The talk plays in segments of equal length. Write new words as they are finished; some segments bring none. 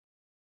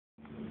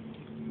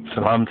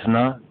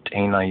Salamtana,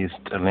 Dana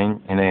Yistelin,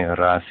 Ine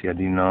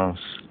Rasiadinos,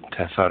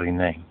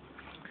 Tesarine.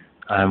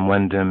 I'm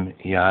Wyndham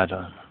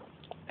Yada.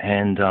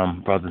 And,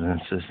 brothers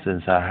and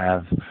sisters, I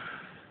have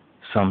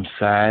some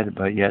sad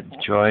but yet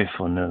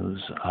joyful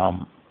news.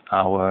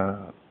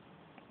 Our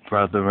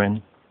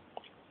brethren,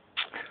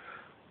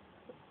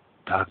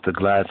 Dr.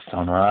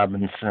 Gladstone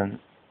Robinson,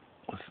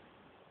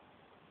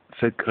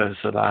 Fikra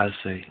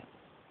Selassie,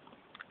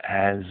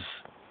 has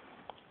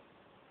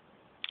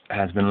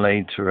been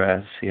laid to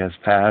rest. He has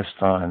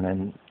passed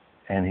on,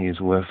 and he's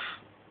with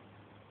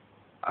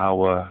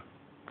our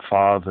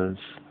fathers,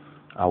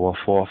 our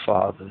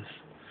forefathers,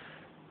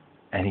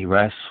 and he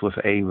rests with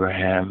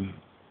Abraham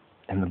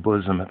in the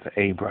bosom of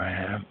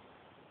Abraham.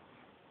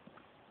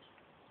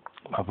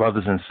 My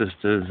brothers and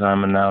sisters,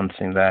 I'm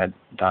announcing that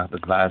Dr.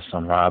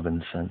 Gladstone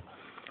Robinson,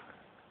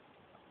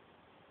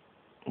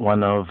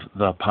 one of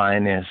the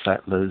pioneer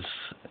settlers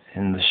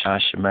in the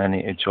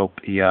Shashamane,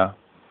 Ethiopia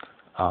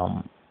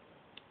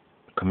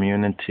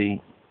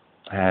community,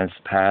 has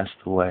passed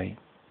away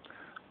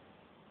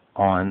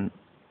on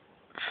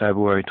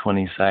February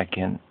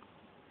 22nd,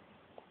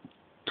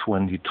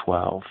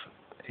 2012.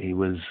 He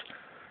was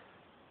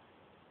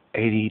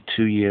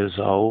 82 years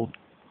old,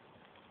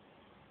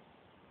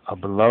 a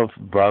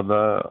beloved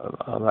brother,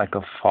 like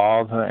a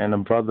father and a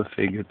brother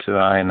figure to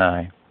I and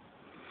I.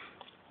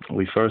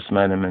 We first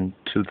met him in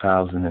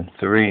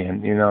 2003,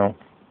 and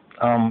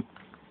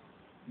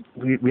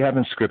we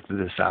haven't scripted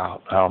this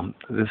out.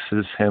 This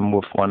is him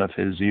with one of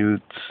his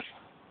youths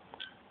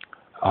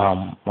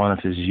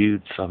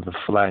of the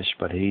flesh,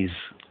 but he's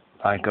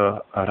like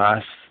a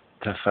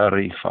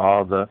Rastafari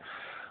father,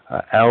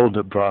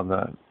 elder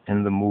brother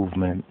in the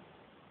movement.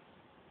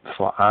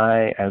 For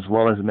I, as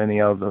well as many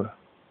other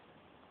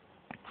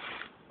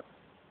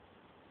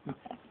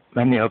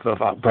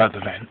of our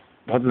brothers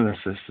and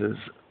sisters,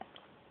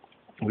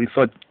 we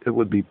thought it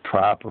would be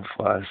proper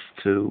for us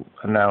to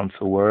announce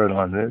a word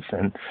on this,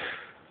 and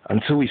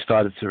until we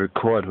started to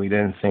record, we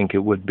didn't think it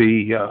would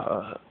be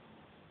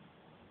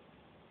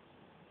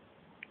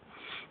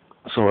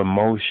so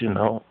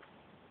emotional.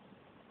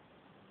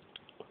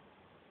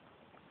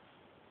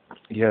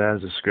 Yet,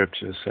 as the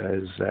scripture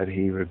says, that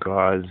he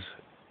regards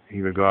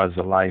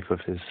the life of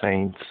his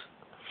saints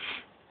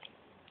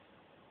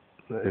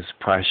as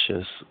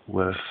precious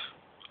with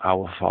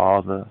our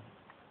Father,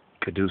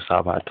 Kedus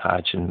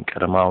Abatachin,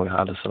 Kadamawi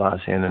Hala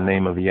Selassie, in the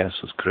name of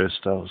Jesus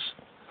Christos.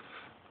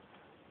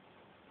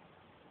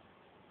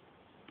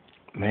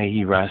 May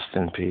he rest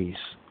in peace.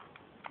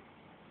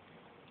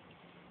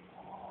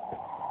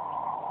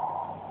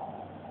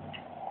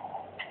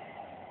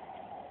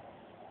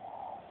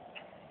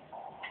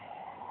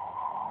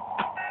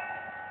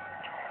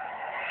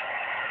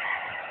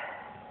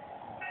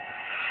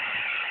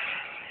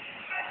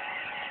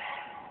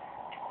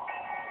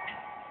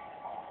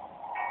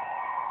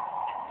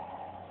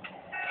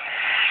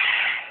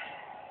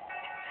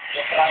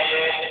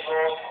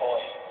 Israel,